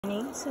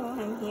Morning. So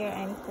I'm here,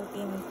 I'm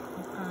cooking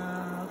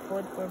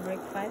food for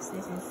breakfast.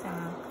 This is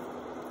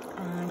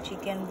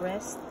chicken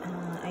breast.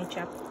 I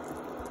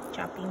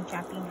chopping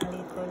a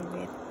little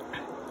bit.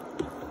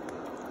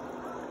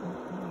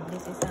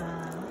 This is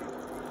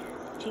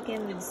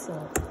chicken with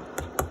salt.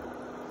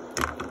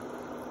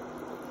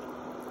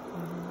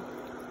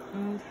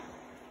 And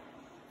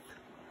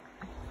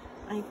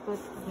I put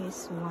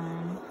this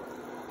one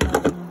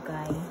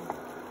malunggay.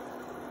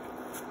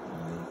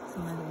 It's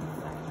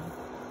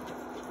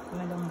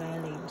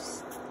malunggay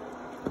leaves.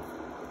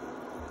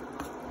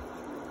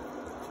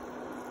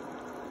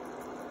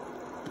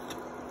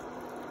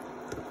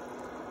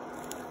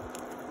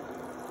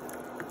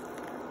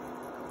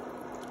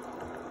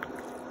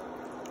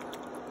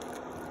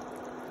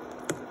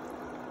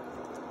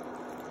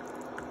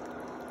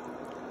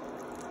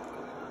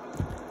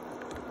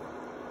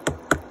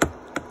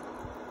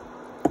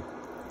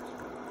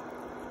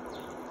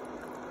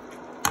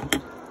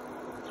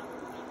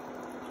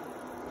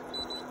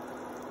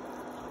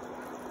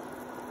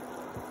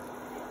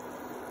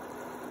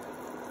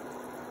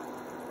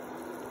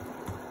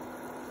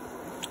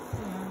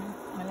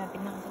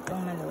 Malapit na kasi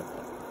itong maluto.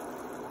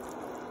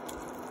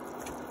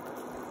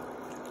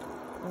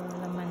 Puro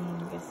laman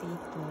kasi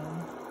ito.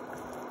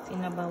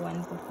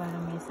 Sinabawan ko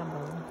para may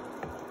sabaw.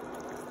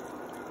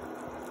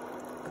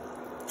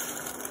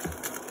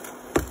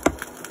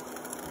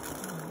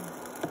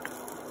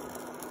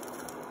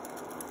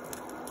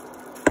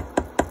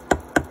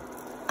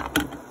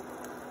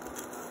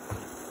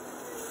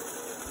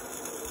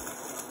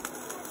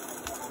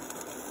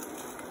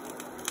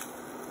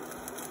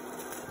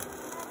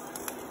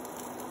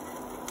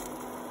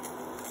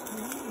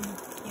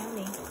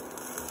 Yummy.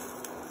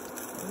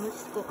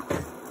 Almost cooked.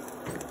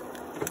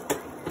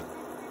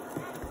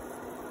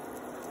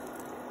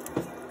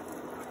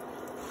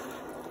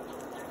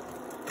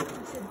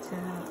 It's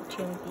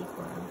chili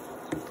pickle.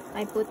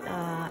 I put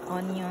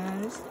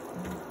onions,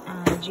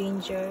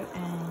 ginger,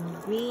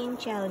 and green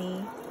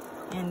chili,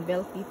 and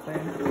bell pepper.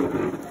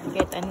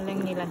 Kahit ano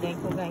lang nilagay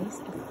ko,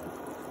 guys.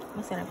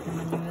 Masarap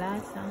naman yung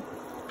lasa.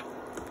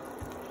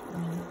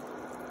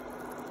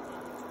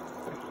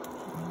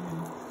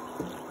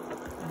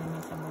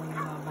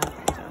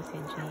 Si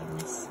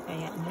James.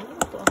 Kaya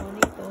naluluto ako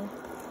nito.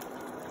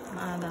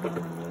 Maaga ako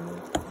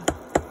naluluto.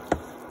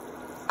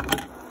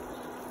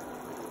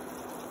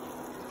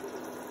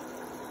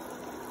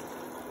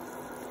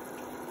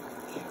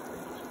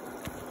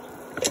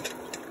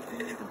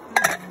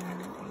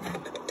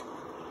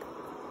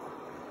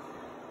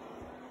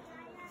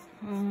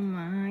 Oh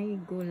my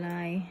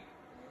gulay.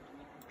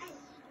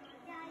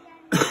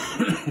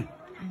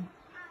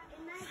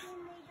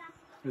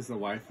 Is the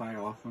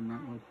Wi-Fi off on that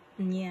one?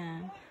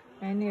 Yeah.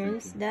 And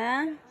here's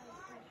the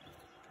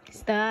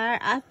star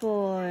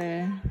apple.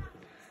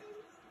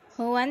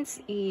 Who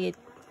wants it?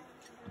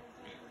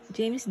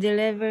 James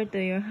deliver to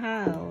your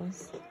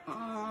house.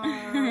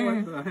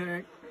 What the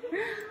heck?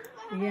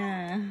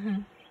 Yeah.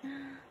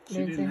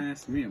 She didn't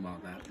ask me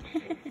about that.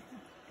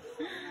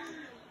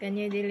 Can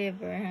you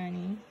deliver,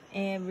 honey?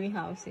 Every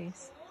house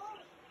is.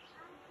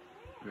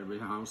 Every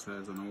house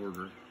has an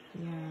order.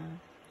 Yeah.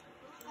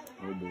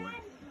 Oh boy.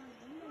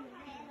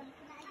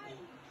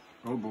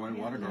 Oh boy,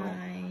 what a girl.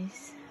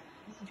 Nice.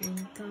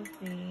 Drink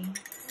coffee.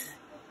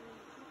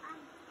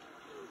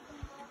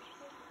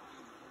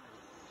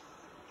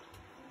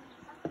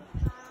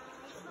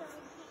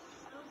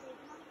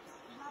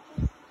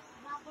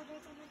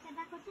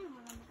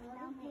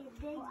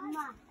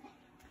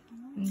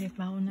 Hindi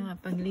pa ako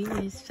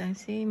nakapaglinis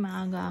kasi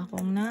maaga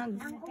akong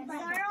nagluluto.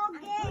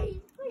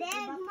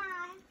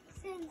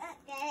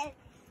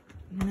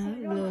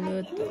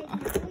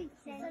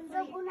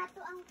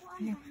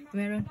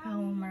 Meron pa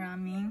akong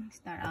maraming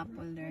star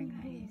apple there,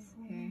 guys.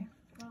 Here,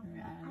 a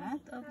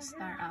lot of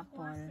star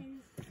apple.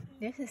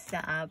 This is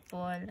the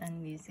apple and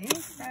this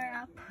is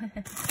star apple.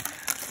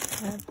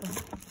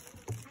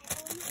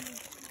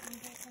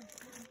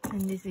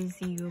 And this is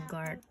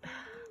yogurt.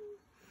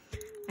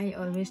 I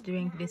always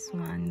drink this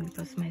one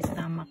because my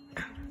stomach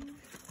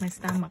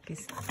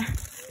is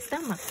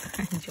stomach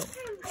joke.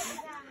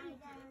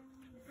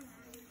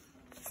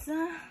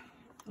 So,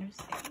 there's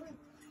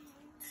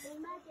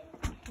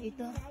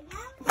ito,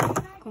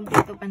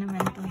 kompleto pa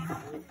naman ito.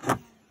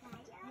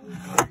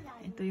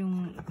 Ito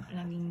yung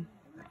laging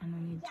ano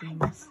ni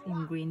James,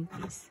 yung green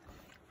peas,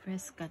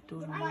 fresca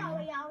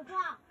tuna,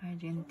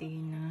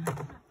 Argentina,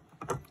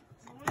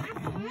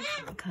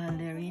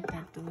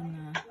 calderita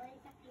tuna.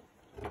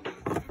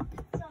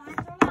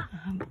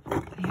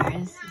 Here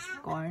is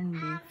corned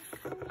beef,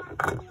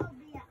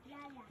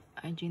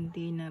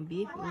 Argentina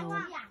beef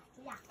loaf,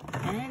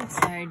 and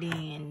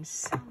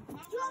sardines.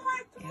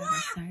 There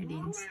are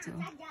sardines too.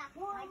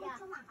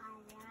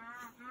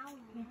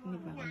 Hindi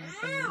ba ako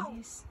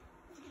napaglinis?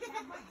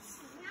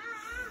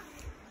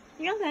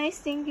 Yeah,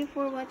 guys, thank you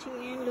for watching.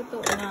 Yung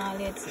luto na.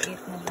 Let's eat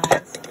na,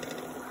 guys.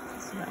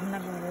 So,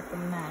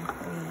 nagugutom na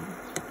ako.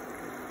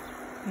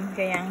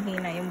 Kaya ang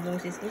hina yung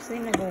boses ko kasi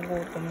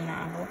nagugutom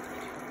na ako.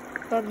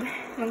 Pag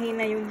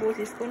manghina yung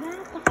boses ko,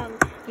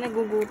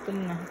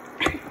 Nagugutom na.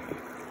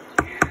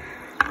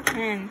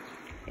 And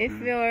if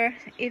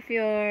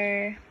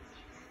your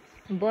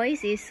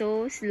voice is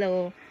so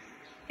slow,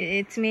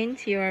 it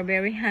means you are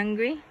very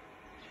hungry.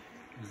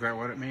 Is that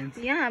what it means?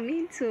 Yeah,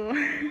 me too.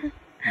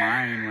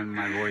 Mine, when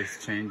my voice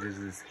changes,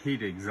 is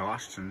heat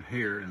exhaustion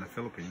here in the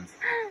Philippines.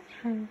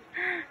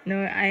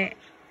 No,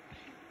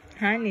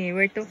 honey,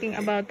 we're talking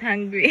about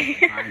hungry.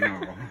 I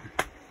know.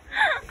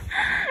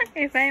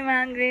 If I'm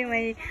hungry,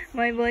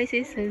 my voice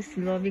is so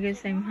slow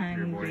because I'm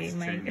hungry. voice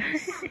My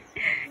changes.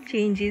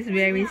 change is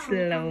very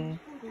slow.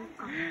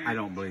 I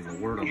don't believe a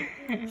word of it.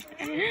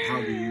 How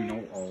do you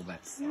know all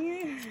that stuff?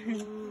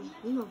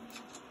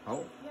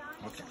 Oh,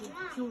 okay.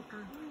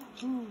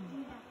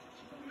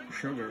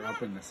 Sugar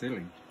up in the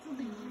ceiling.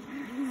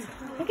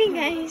 Okay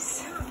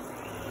guys,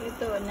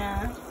 ito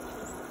na.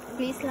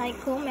 Please like,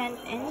 comment,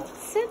 and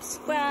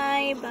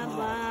subscribe.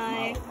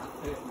 Bye-bye.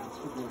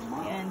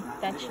 Yan,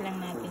 touch lang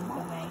natin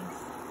to guys.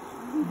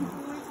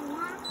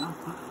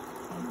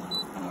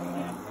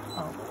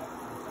 Oh.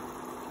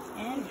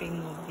 And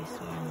remove this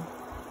one.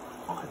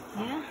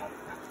 Yeah.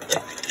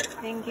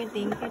 Thank you.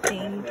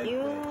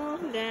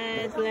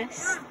 God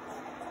bless.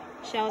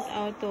 Shout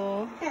out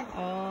to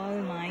all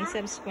my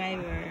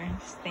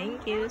subscribers.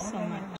 Thank you so much.